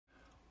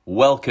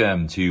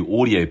Welcome to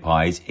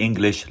AudioPie's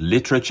English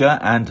Literature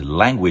and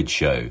Language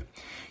Show.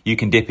 You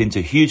can dip into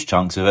huge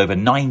chunks of over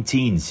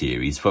 19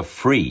 series for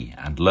free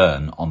and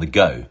learn on the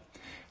go.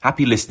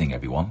 Happy listening,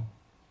 everyone.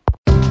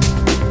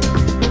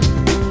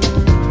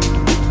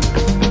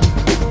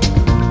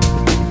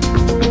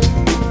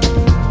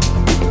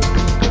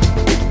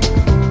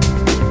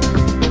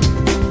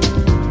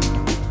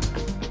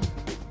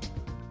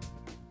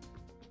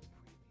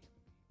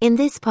 In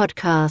this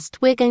podcast,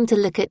 we're going to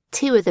look at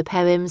two of the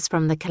poems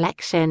from the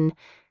collection.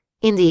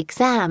 In the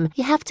exam,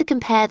 you have to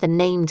compare the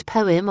named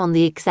poem on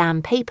the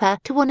exam paper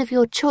to one of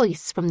your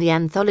choice from the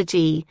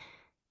anthology.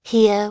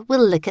 Here,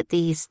 we'll look at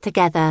these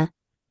together,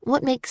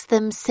 what makes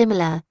them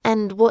similar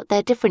and what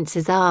their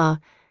differences are.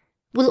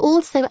 We'll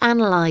also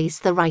analyse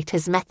the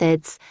writer's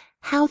methods,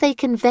 how they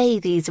convey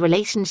these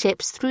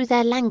relationships through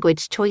their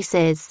language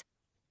choices.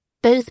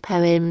 Both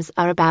poems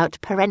are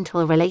about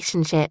parental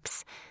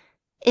relationships.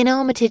 In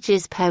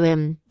Armitage's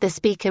poem, the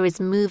speaker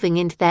is moving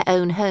into their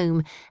own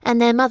home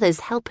and their mother's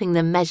helping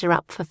them measure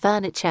up for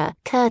furniture,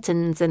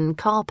 curtains and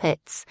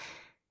carpets.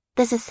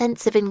 There's a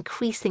sense of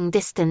increasing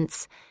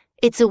distance.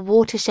 It's a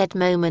watershed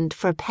moment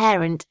for a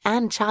parent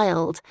and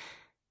child.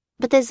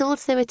 But there's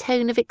also a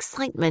tone of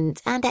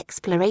excitement and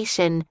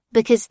exploration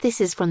because this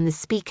is from the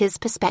speaker's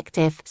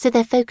perspective, so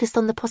they're focused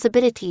on the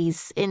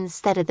possibilities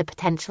instead of the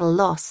potential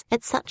loss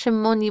at such a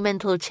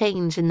monumental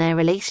change in their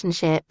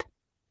relationship.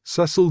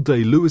 Cecil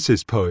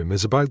Day-Lewis's poem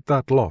is about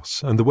that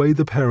loss and the way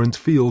the parent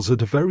feels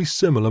at a very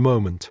similar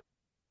moment.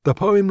 The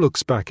poem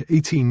looks back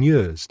 18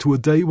 years to a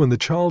day when the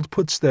child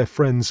puts their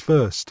friends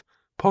first,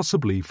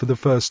 possibly for the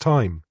first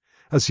time,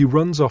 as he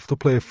runs off to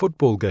play a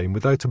football game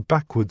without a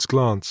backwards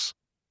glance.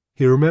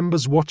 He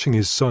remembers watching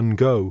his son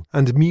go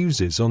and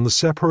muses on the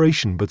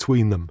separation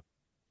between them.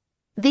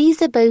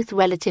 These are both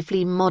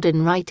relatively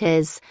modern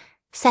writers.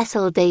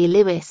 Cecil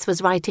Day-Lewis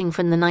was writing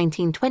from the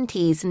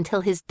 1920s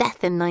until his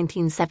death in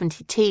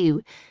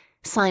 1972.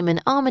 Simon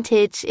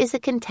Armitage is a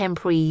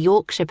contemporary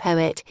Yorkshire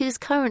poet who's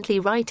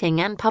currently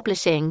writing and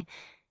publishing.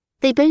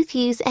 They both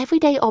use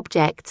everyday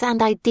objects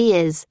and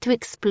ideas to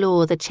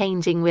explore the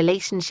changing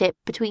relationship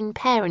between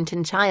parent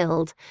and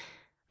child.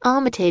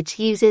 Armitage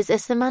uses a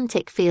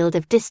semantic field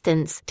of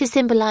distance to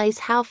symbolise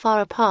how far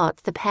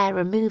apart the pair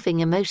are moving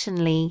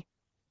emotionally.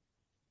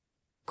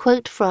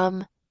 Quote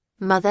from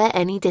Mother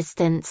Any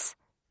Distance.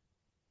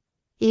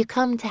 You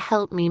come to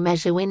help me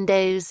measure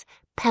windows,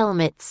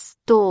 pelmets,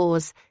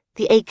 doors,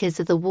 the acres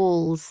of the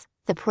walls,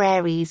 the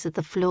prairies of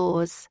the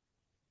floors.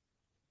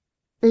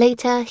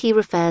 Later, he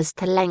refers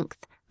to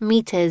length,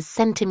 meters,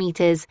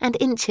 centimetres and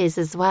inches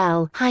as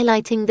well,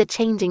 highlighting the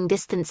changing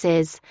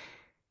distances.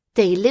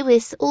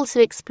 Day-Lewis also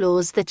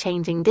explores the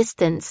changing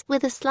distance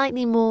with a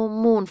slightly more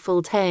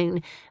mournful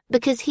tone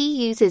because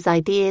he uses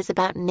ideas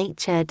about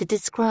nature to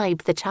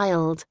describe the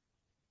child.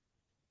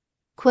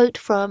 Quote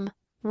from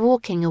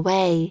Walking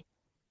Away.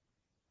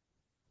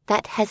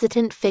 That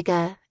hesitant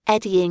figure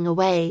eddying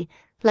away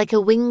like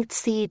a winged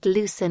seed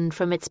loosened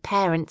from its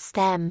parent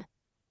stem.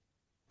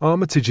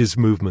 Armitage's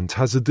movement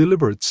has a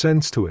deliberate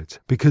sense to it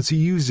because he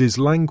uses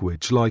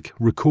language like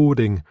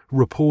recording,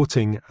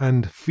 reporting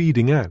and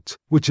feeding out,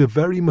 which are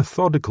very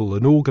methodical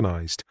and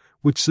organised,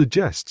 which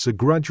suggests a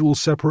gradual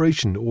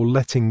separation or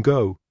letting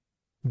go.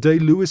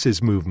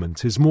 Day-Lewis's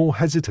movement is more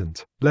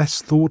hesitant,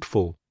 less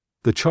thoughtful.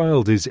 The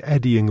child is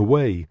eddying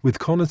away, with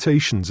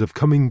connotations of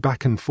coming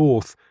back and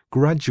forth,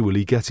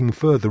 gradually getting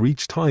further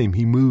each time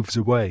he moves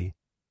away.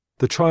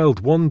 The child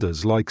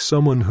wanders like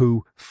someone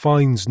who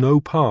finds no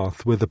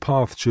path where the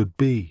path should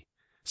be,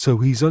 so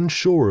he's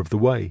unsure of the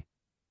way.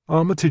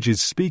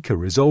 Armitage's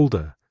speaker is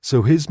older,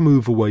 so his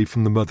move away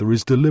from the mother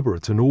is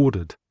deliberate and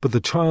ordered, but the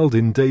child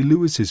in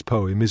Day-Lewis's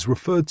poem is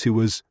referred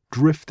to as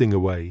drifting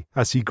away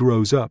as he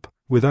grows up,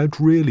 without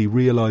really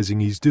realising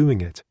he's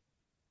doing it.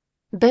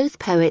 Both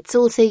poets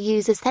also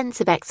use a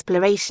sense of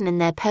exploration in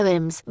their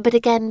poems, but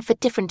again for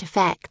different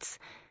effects.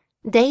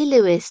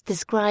 Day-Lewis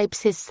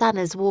describes his son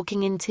as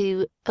walking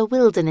into a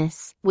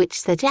wilderness, which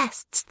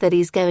suggests that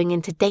he's going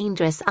into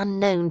dangerous,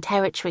 unknown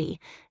territory,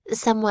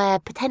 somewhere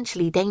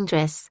potentially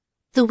dangerous.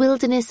 The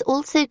wilderness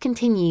also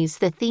continues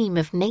the theme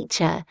of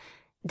nature.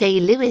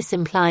 Day-Lewis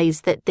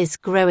implies that this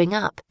growing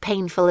up,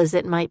 painful as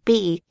it might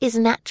be, is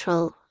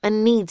natural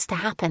and needs to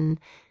happen.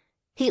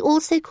 He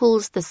also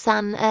calls the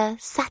sun a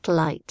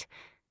satellite.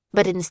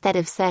 But instead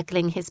of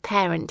circling his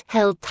parent,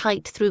 held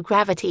tight through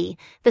gravity,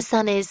 the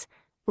sun is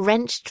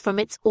wrenched from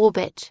its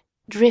orbit,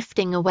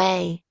 drifting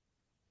away.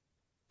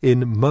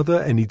 In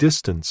Mother Any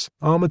Distance,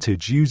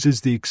 Armitage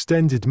uses the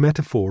extended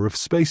metaphor of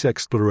space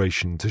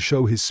exploration to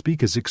show his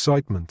speaker's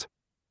excitement.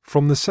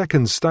 From the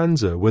second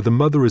stanza, where the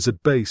mother is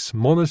at base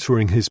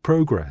monitoring his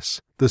progress,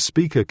 the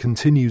speaker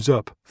continues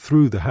up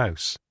through the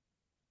house.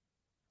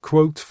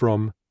 Quote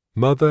from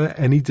Mother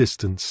Any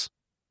Distance.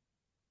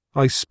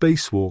 I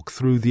spacewalk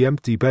through the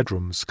empty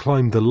bedrooms,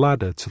 climb the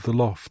ladder to the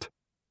loft.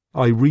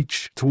 I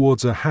reach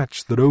towards a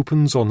hatch that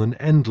opens on an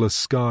endless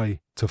sky,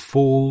 to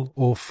fall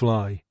or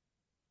fly.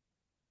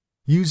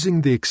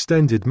 Using the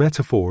extended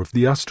metaphor of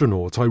the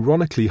astronaut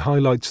ironically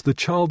highlights the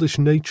childish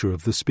nature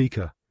of the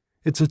speaker.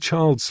 It's a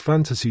child's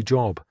fantasy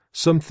job,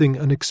 something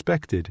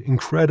unexpected,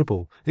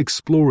 incredible,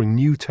 exploring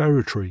new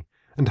territory,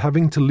 and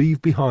having to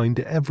leave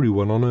behind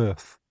everyone on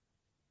Earth.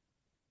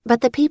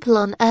 But the people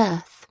on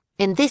Earth,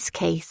 in this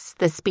case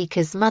the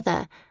speaker's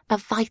mother, are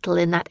vital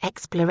in that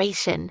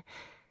exploration.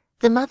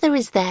 The mother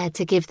is there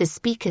to give the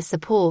speaker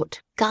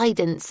support,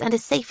 guidance, and a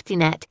safety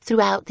net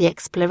throughout the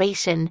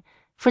exploration.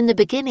 From the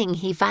beginning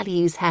he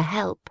values her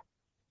help.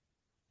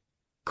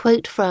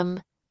 Quote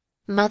from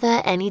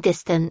Mother Any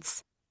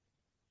Distance.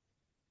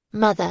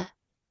 Mother,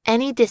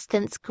 any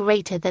distance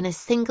greater than a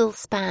single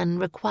span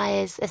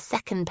requires a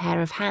second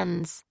pair of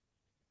hands.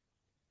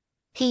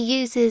 He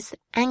uses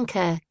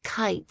anchor,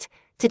 kite,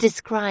 to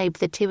describe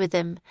the two of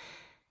them.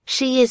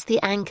 She is the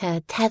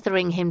anchor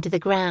tethering him to the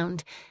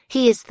ground.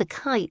 He is the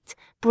kite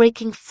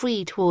breaking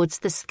free towards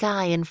the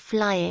sky and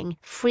flying,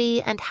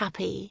 free and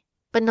happy,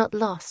 but not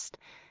lost.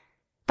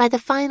 By the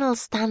final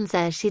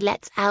stanza she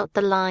lets out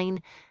the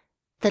line,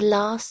 the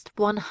last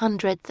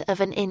 1/100th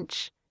of an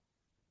inch,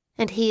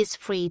 and he is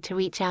free to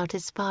reach out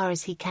as far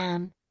as he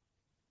can.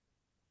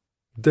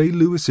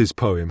 Day-Lewis's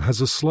poem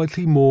has a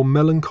slightly more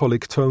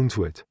melancholic tone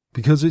to it,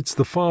 because it's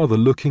the father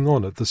looking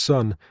on at the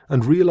son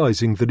and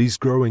realizing that he's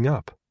growing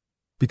up.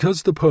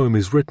 Because the poem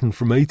is written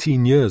from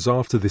 18 years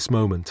after this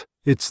moment,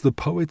 it's the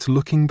poet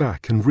looking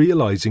back and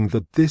realizing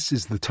that this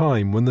is the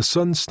time when the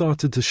son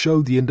started to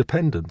show the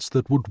independence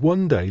that would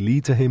one day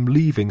lead to him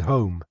leaving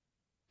home.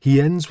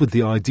 He ends with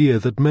the idea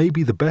that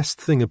maybe the best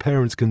thing a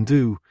parent can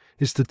do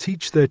is to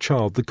teach their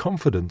child the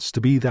confidence to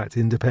be that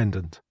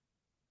independent.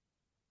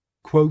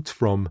 Quote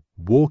from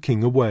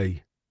Walking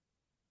Away.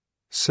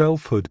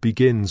 Selfhood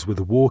begins with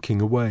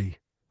walking away,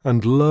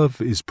 and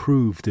love is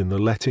proved in the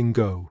letting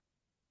go.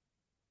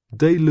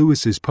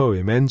 Day-Lewis's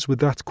poem ends with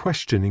that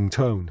questioning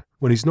tone,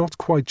 when he's not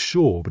quite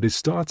sure but is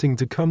starting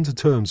to come to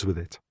terms with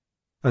it.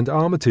 And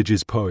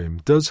Armitage's poem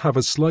does have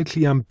a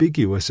slightly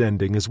ambiguous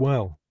ending as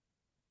well.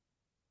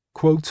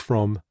 Quote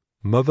from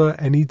Mother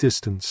Any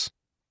Distance.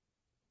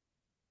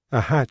 A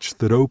hatch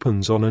that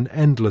opens on an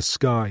endless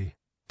sky,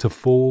 to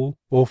fall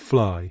or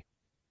fly.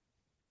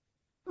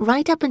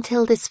 Right up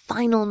until this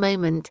final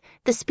moment,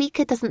 the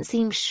speaker doesn't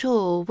seem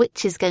sure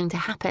which is going to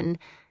happen.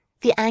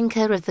 The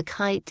anchor of the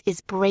kite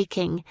is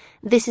breaking.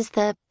 This is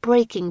the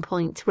breaking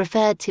point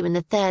referred to in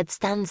the third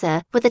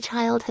stanza, where the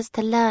child has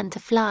to learn to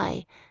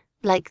fly,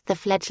 like the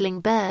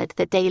fledgling bird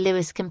that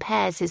Day-Lewis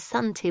compares his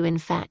son to, in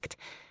fact.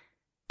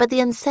 But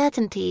the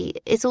uncertainty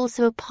is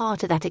also a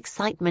part of that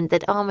excitement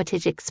that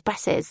Armitage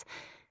expresses,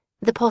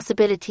 the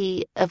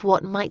possibility of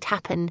what might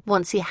happen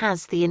once he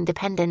has the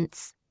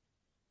independence.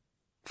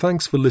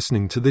 Thanks for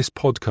listening to this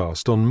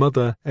podcast on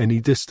Mother Any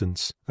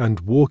Distance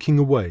and Walking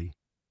Away.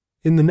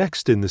 In the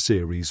next in the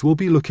series, we'll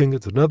be looking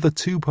at another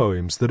two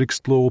poems that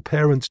explore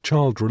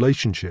parent-child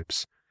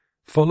relationships,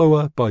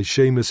 Follower by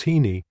Seamus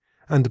Heaney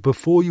and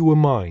Before You Were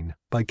Mine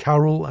by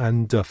Carol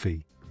Ann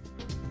Duffy.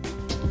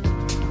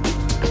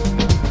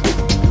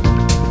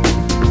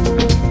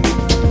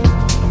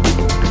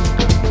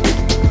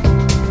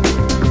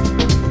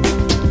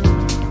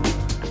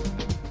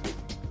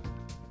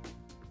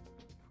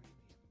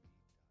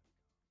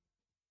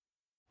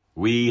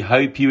 We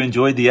hope you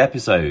enjoyed the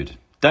episode.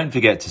 Don't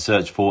forget to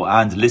search for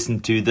and listen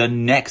to the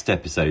next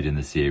episode in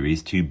the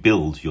series to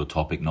build your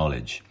topic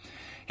knowledge.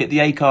 Hit the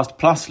Acast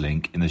Plus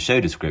link in the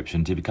show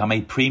description to become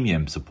a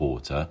premium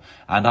supporter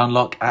and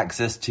unlock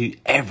access to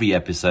every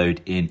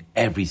episode in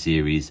every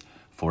series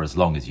for as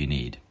long as you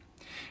need.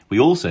 We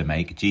also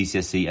make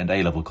GCSE and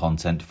A-level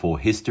content for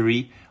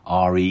history,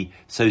 RE,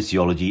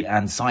 sociology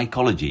and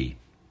psychology.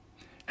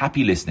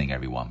 Happy listening,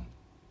 everyone.